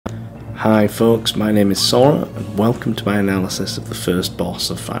Hi folks, my name is Sora and welcome to my analysis of the first boss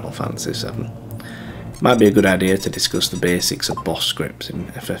of Final Fantasy VII. It might be a good idea to discuss the basics of boss scripts in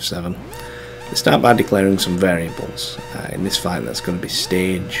FF7. They start by declaring some variables. In this fight that's going to be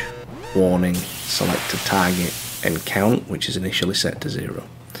stage, warning, selected target and count, which is initially set to 0.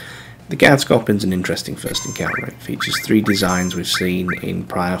 The Guard Scorpion's an interesting first encounter. It features 3 designs we've seen in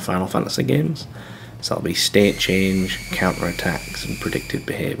prior Final Fantasy games. So that'll be state change, counter-attacks and predicted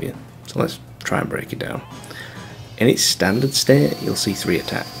behaviour. So let's try and break it down. In its standard state, you'll see 3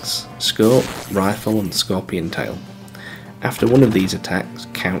 attacks: Scope, Rifle and Scorpion Tail. After one of these attacks,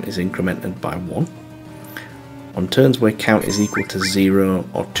 count is incremented by 1. On turns where count is equal to 0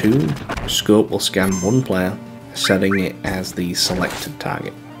 or 2, Scope will scan one player, setting it as the selected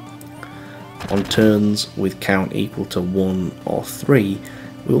target. On turns with count equal to 1 or 3,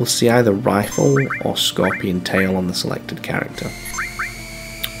 we will see either Rifle or Scorpion Tail on the selected character.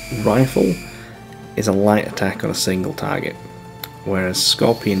 Rifle is a light attack on a single target, whereas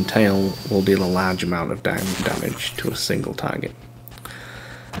Scorpion Tail will deal a large amount of damage to a single target.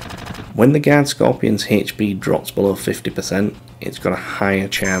 When the Guard Scorpion's HP drops below 50%, it's got a higher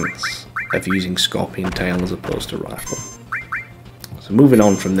chance of using Scorpion Tail as opposed to Rifle. So moving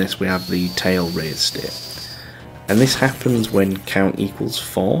on from this, we have the Tail raise state, and this happens when count equals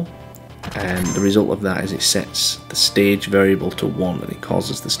 4. And the result of that is it sets the stage variable to 1 and it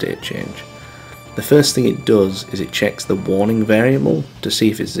causes the state change. The first thing it does is it checks the warning variable to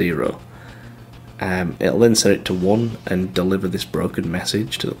see if it's 0. It'll then set it to 1 and deliver this broken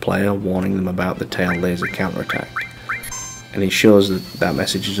message to the player warning them about the tail laser counterattack. And it shows that that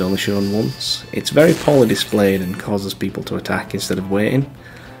message is only shown once. It's very poorly displayed and causes people to attack instead of waiting.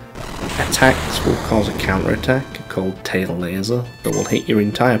 Attacks will cause a counterattack called Tail Laser that will hit your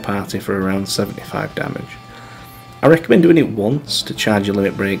entire party for around 75 damage. I recommend doing it once to charge your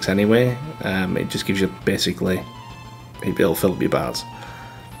limit breaks anyway. It just gives you basically, it'll fill up your bars.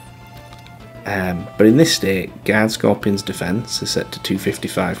 But in this state, Guard Scorpion's defense is set to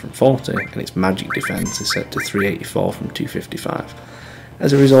 255 from 40 and its magic defense is set to 384 from 255.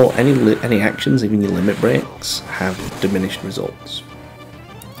 As a result, any actions, even your limit breaks, have diminished results.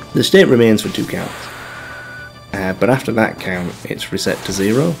 The state remains for 2 counts, but after that count it's reset to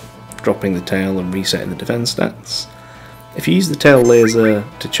 0, dropping the tail and resetting the defense stats. If you use the tail laser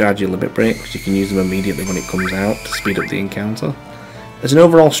to charge your limit breaks, you can use them immediately when it comes out to speed up the encounter. As an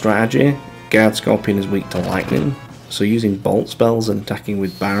overall strategy, Guard Scorpion is weak to lightning, so using bolt spells and attacking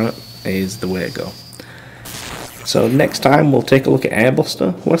with Barret is the way to go. So next time we'll take a look at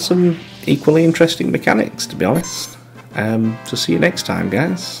Airbuster, who has some equally interesting mechanics, to be honest. So see you next time,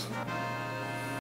 guys.